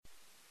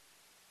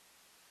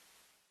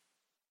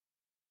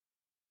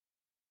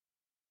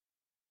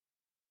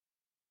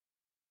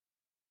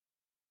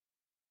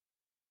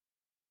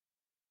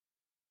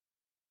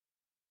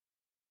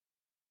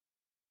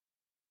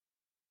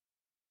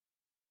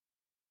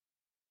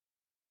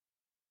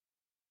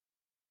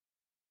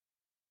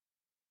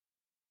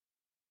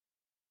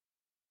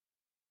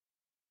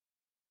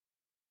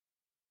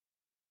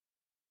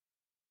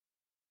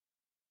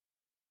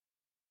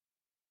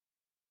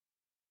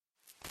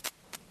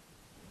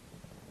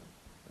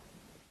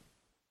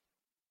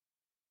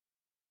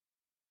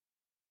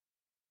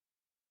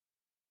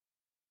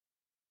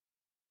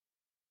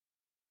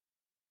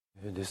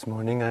This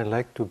morning I'd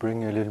like to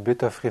bring a little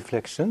bit of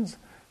reflections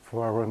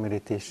for our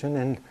meditation,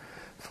 and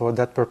for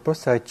that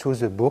purpose I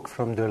chose a book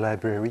from the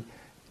library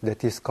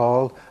that is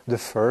called The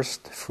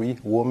First Free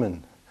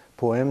Woman,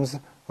 Poems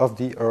of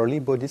the Early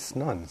Buddhist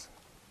Nuns.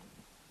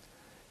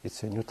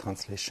 It's a new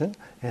translation,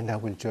 and I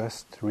will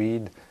just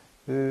read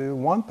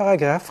one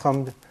paragraph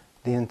from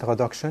the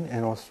introduction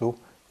and also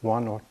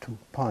one or two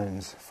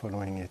poems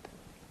following it.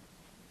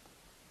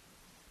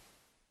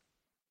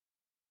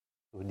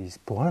 So these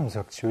poems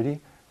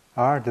actually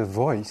are the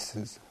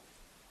voices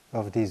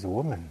of these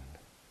women.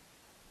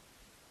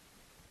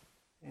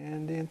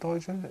 And the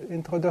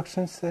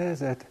introduction says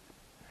that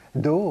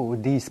though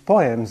these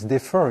poems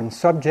differ in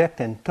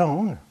subject and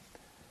tone,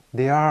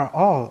 they are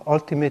all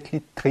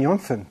ultimately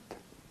triumphant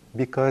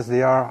because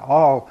they are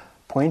all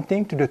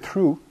pointing to the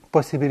true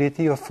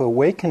possibility of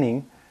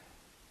awakening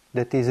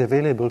that is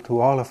available to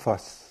all of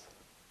us.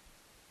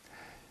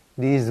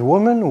 These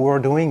women were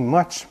doing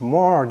much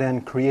more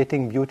than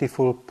creating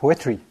beautiful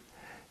poetry.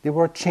 They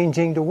were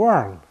changing the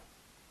world.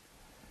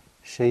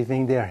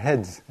 Shaving their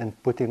heads and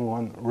putting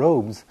on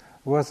robes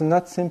was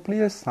not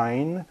simply a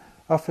sign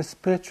of a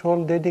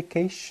spiritual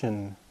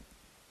dedication.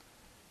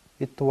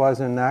 It was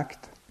an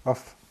act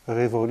of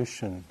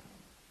revolution.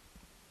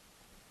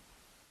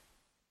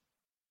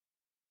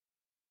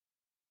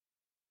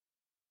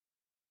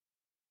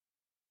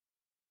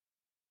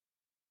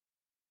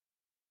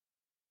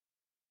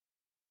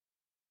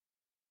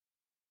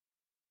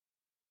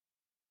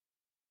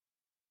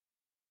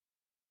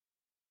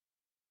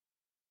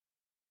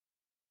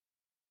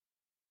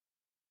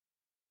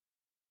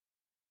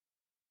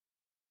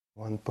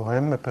 One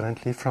poem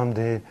apparently from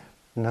the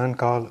nun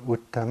called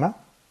Uttama.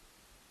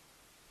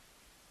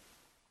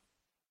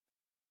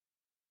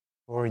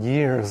 For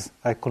years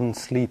I couldn't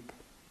sleep.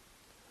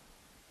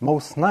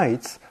 Most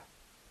nights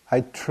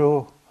I'd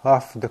throw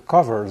off the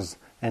covers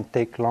and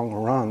take long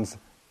runs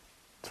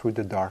through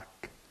the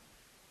dark.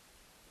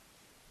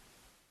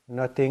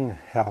 Nothing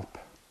helped.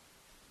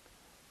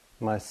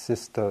 My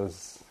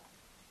sisters.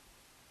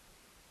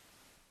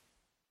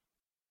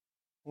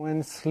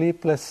 When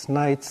sleepless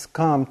nights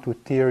come to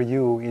tear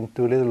you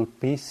into little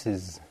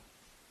pieces,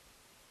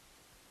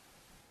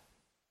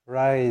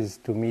 rise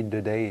to meet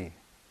the day,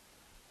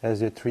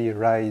 as a tree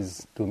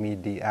rises to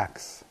meet the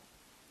axe,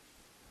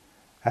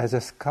 as a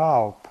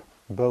scalp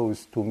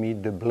bows to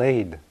meet the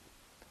blade,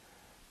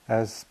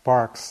 as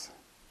sparks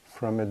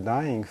from a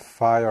dying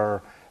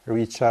fire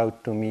reach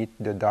out to meet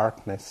the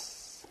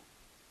darkness.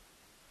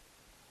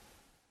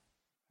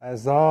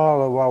 As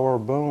all of our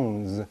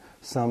bones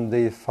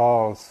someday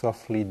fall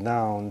softly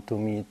down to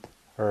meet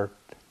earth.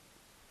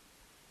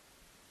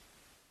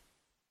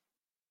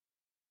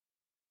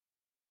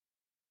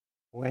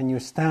 When you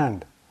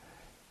stand,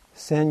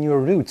 send your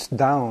roots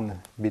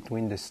down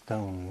between the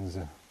stones.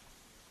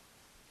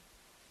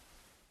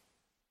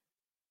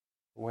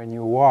 When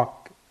you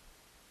walk,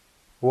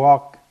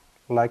 walk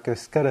like a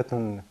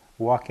skeleton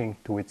walking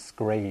to its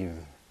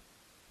grave.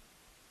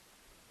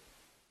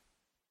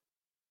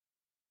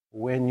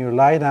 When you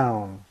lie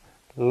down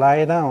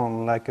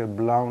like a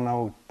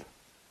blown-out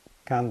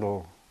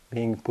candle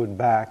being put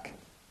back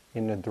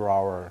in a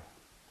drawer.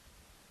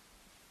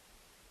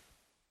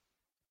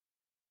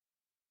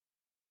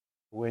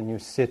 When you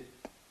sit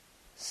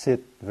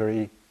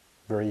very,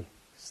 very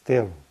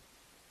still.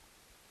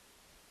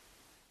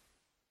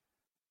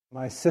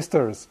 My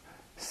sisters,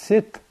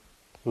 sit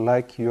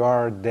like you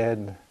are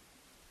dead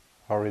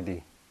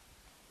already.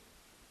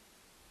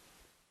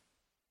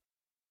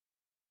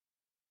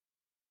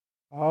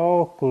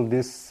 How could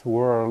this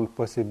world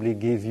possibly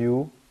give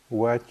you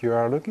what you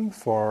are looking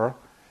for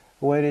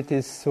when it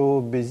is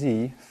so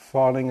busy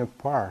falling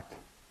apart,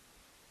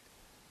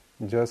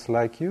 just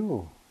like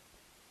you?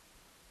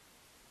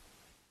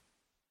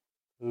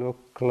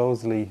 Look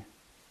closely.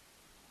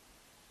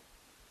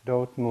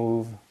 Don't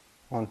move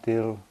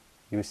until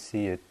you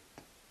see it.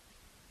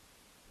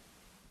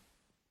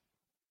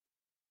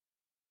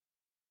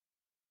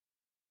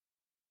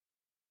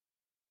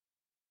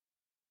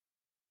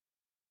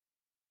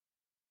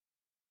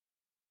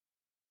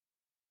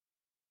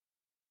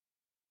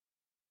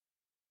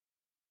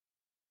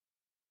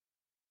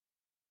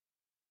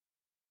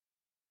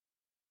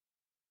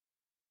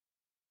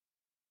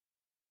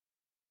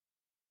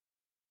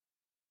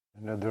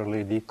 Another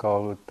lady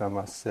called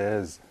Uttama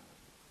says,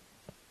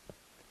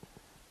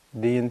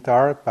 the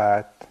entire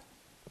path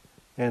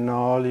and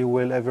all you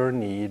will ever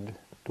need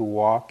to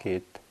walk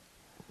it,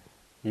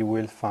 you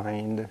will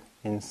find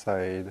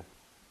inside.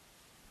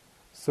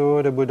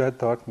 So the Buddha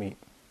taught me.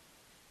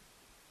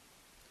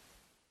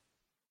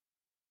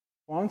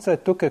 Once I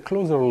took a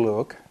closer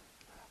look,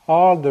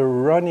 all the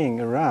running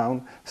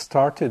around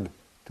started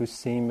to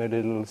seem a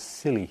little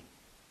silly.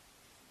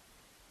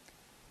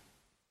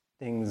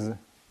 Things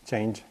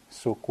change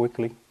so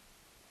quickly.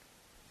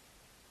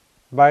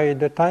 By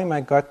the time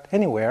I got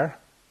anywhere,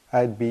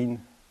 I'd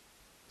been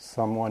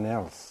someone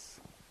else.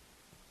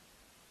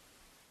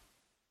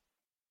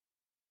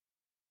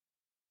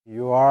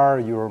 You are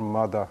your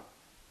mother.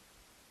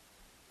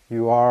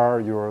 You are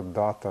your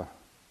daughter.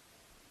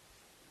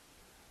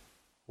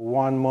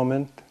 one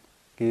moment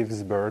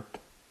gives birth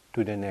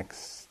to the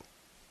next.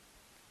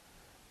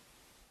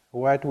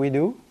 What we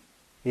do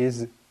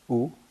is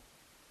who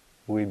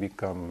we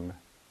become.